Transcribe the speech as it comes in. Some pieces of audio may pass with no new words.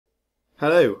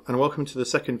Hello and welcome to the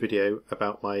second video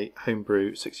about my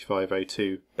Homebrew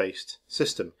 6502 based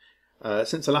system.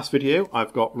 Since the last video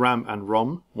I've got RAM and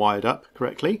ROM wired up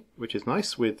correctly, which is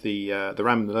nice, with the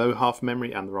RAM in the lower half of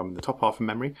memory and the ROM in the top half of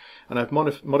memory, and I've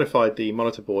modified the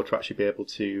monitor board to actually be able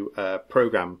to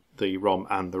program the ROM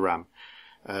and the RAM.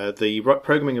 The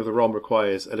programming of the ROM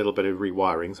requires a little bit of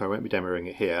rewiring, so I won't be demoing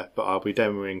it here, but I'll be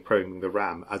demoing programming the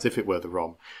RAM as if it were the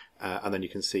ROM, and then you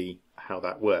can see how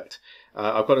that worked.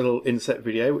 I've got a little inset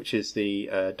video which is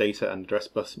the data and address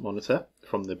bus monitor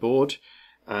from the board,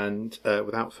 and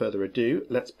without further ado,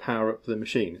 let's power up the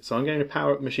machine. So I'm going to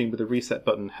power up the machine with the reset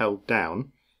button held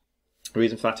down. The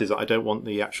reason for that is that I don't want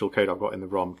the actual code I've got in the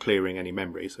ROM clearing any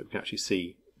memory, so we can actually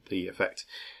see the effect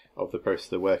of the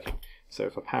processor working. So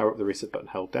if I power up the reset button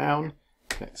held down,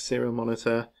 connect the serial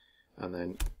monitor, and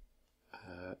then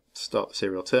start the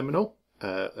serial terminal.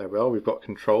 There we are, we've got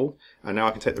control, and now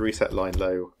I can take the reset line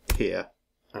low here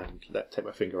and take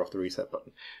my finger off the reset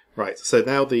button. Right, so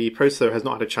now the processor has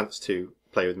not had a chance to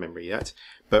play with memory yet,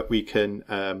 but we can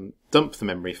dump the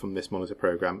memory from this monitor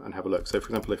program and have a look. So for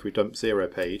example, if we dump 0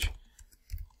 page,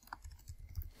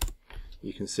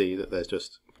 you can see that there's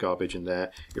just garbage in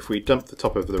there. If we dump the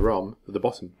top of the ROM, the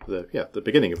bottom, the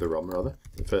beginning of the ROM rather,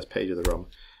 the first page of the ROM,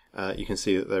 you can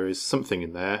see that there is something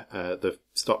in there. The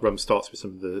ROM starts with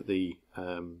some of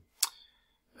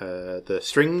the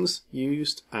strings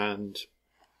used and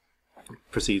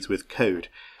proceeds with code.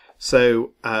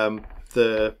 So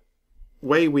the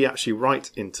way we actually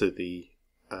write into the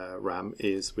RAM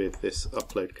is with this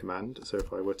upload command. So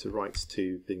if I were to write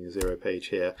to being a 0 page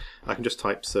here, I can just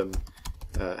type some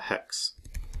hex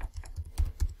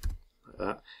like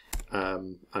that.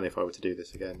 And if I were to do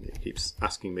this again, it keeps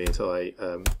asking me until I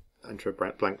enter a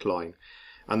blank line.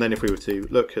 And then if we were to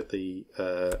look at the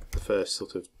first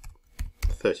sort of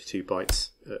 32 bytes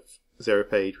of 0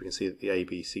 page, we can see that the A,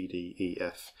 B, C, D, E,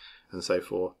 F, and so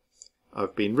forth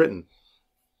have been written.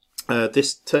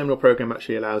 This terminal program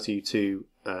actually allows you to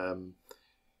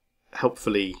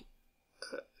helpfully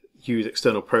use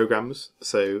external programs,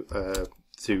 so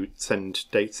to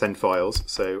send files.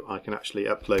 So I can actually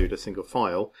upload a single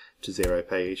file to 0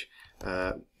 page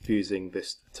using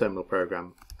this terminal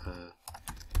program. And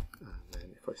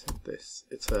then if I send this,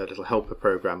 it's a little helper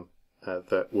program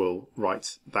that will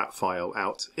write that file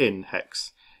out in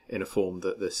hex in a form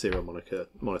that the serial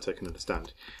monitor can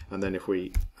understand. And then if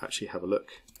we actually have a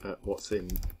look at what's in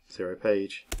 0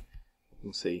 page, you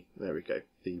can see, there we go,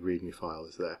 the README file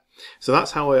is there. So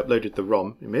that's how I uploaded the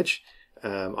ROM image.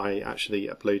 I actually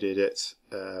uploaded it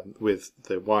with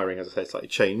the wiring, as I say, slightly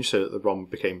changed so that the ROM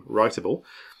became writable.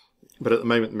 But at the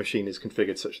moment the machine is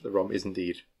configured such that the ROM is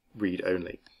indeed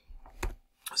read-only.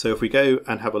 So if we go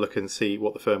and have a look and see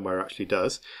what the firmware actually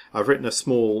does, I've written a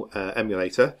small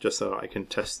emulator just so that I can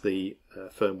test the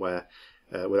firmware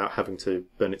without having to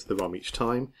burn it to the ROM each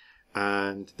time.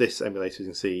 And this emulator, as you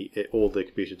can see, all the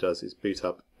computer does is boot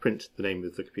up, print the name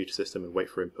of the computer system and wait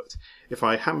for input. If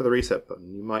I hammer the reset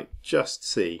button, you might just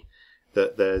see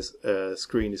that there's a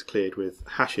screen is cleared with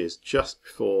hashes just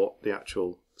before the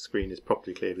actual screen is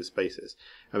properly cleared with spaces.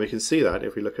 And we can see that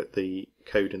if we look at the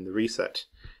code in the reset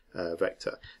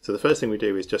vector. So the first thing we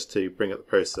do is just to bring up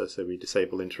the processor, so we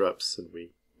disable interrupts and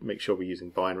we make sure we're using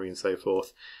binary and so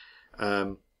forth.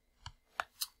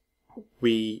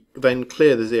 We then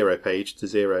clear the 0 page to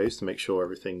zeros to make sure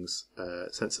everything's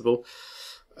sensible.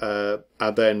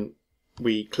 And then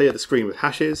we clear the screen with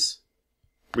hashes,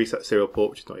 reset the serial port,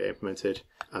 which is not yet implemented,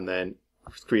 and then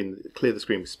clear the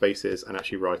screen with spaces and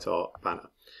actually write our banner.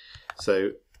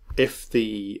 So if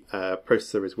the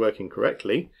processor is working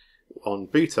correctly, on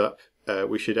boot up,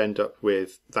 we should end up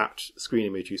with that screen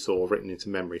image you saw written into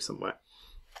memory somewhere.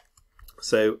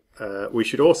 So we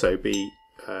should also be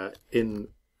in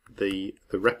the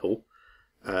REPL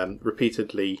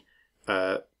repeatedly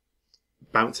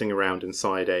bouncing around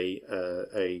inside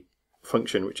a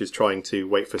function which is trying to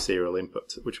wait for serial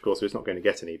input, which of course is not going to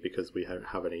get any because we don't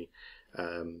have any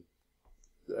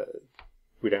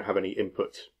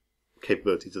input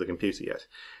capability to the computer yet.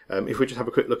 If we just have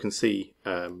a quick look and see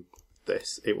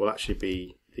this, it will actually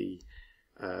be the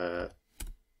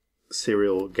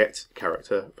serial get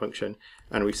character function,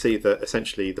 and we see that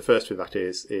essentially the first of that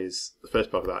is the first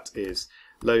part of that is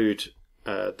load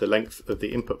the length of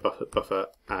the input buffer,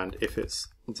 and if it's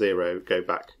 0, go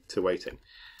back to waiting.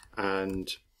 And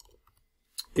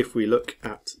if we look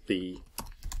at the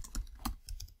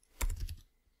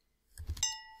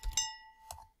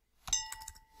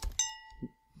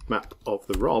map of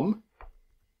the ROM,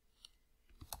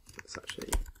 let's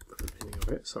actually look at the beginning of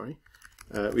it, sorry.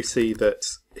 We see that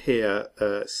here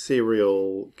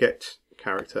serial get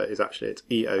character is actually at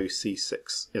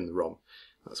EOC6 in the ROM.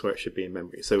 That's where it should be in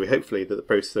memory. So hopefully that the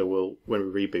processor will,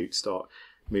 when we reboot, start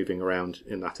moving around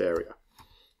in that area.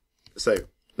 So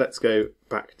let's go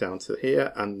back down to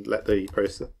here and let the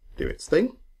processor do its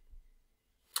thing.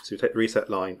 So we take the reset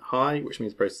line high, which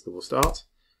means the processor will start.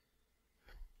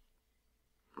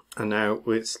 And now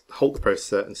let's halt the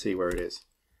processor and see where it is.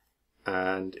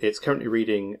 And it's currently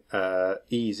reading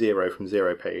E0 from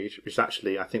 0 page, which is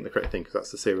actually, I think, the correct thing because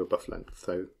that's the serial buffer length.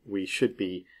 So we should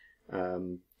be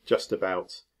just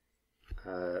about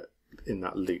in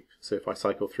that loop. So if I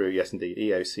cycle through, yes indeed,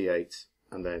 EOC8,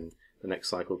 and then the next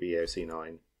cycle will be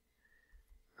EOC9,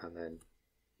 and then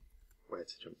where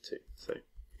to jump to. So you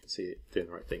can see it doing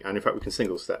the right thing. And in fact, we can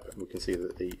single step, and we can see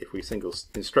that if we single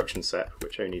instruction set,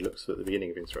 which only looks at the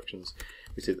beginning of instructions,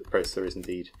 we see that the processor is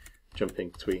indeed jumping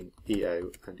between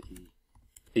EO and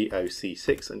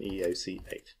EOC6 and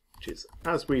EOC8, which is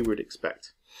as we would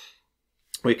expect.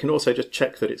 We can also just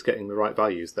check that it's getting the right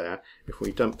values there. If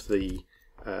we dump the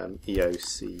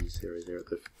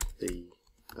EOC00, the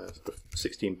sort of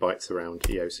 16 bytes around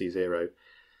EOC0,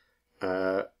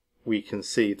 we can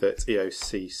see that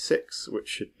EOC6, which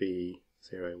should be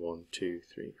 0, 1, 2,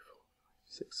 3, 4,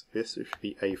 6, this should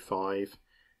be A5,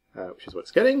 which is what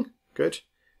it's getting. Good.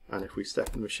 And if we step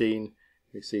in the machine,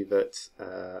 we see that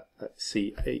at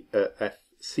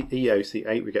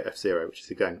EOC8 we get F0, which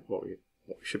is again what we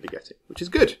should be getting, which is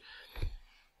good.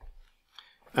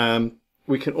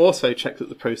 We can also check that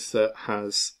the processor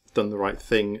has done the right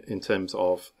thing in terms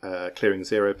of clearing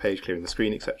 0 page, clearing the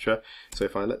screen, etc. So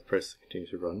if I let the processor continue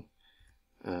to run,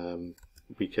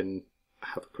 we can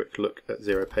have a quick look at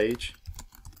 0 page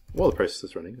while the processor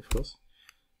is running, of course.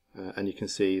 And you can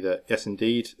see that, yes,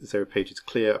 indeed, 0 page is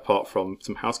clear apart from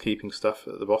some housekeeping stuff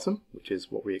at the bottom, which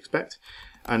is what we expect.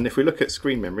 And if we look at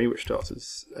screen memory, which starts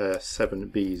as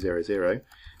 7B00, and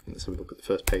let's have a look at the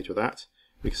first page of that,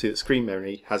 we can see that screen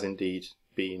memory has indeed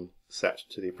been set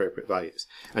to the appropriate values.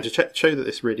 And to show that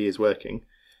this really is working,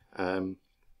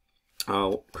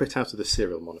 I'll quit out of the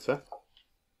serial monitor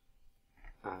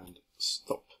and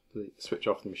switch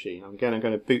off the machine. Again, I'm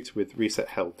going to boot with reset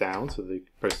held down so the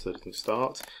processor doesn't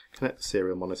start. Connect the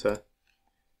serial monitor.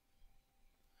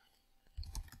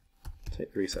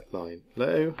 Take the reset line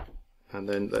low, and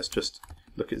then let's just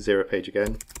look at 0 page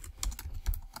again.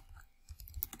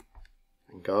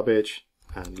 And garbage,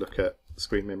 and look at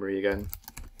screen memory again.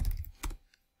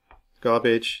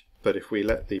 Garbage, but if we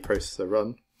let the processor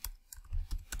run,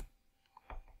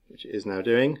 which it is now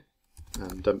doing,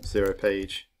 and dump 0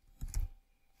 page,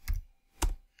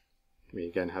 we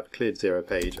again have cleared 0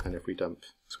 page, and if we dump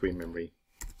screen memory,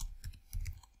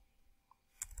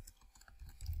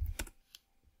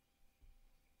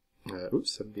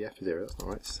 oops, 7BF0, that's not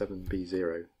right,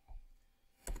 7B0,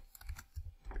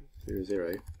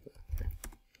 00,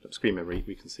 screen memory,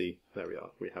 we can see, there we are,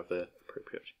 we have the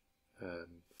appropriate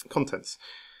contents.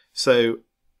 So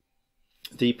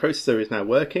the processor is now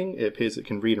working. It appears it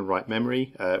can read and write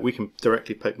memory. We can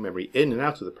directly poke memory in and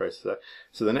out of the processor.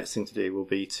 So the next thing to do will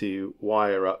be to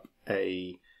wire up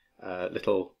a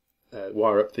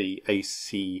wire up the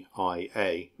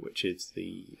ACIA, which is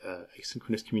the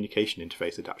asynchronous communication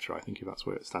interface adapter. I think that's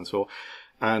what it stands for.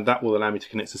 And that will allow me to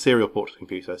connect a serial port to the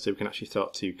computer, so we can actually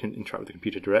start to interact with the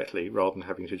computer directly rather than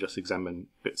having to just examine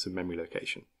bits of memory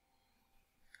location.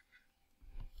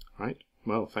 Right.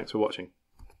 Well, thanks for watching.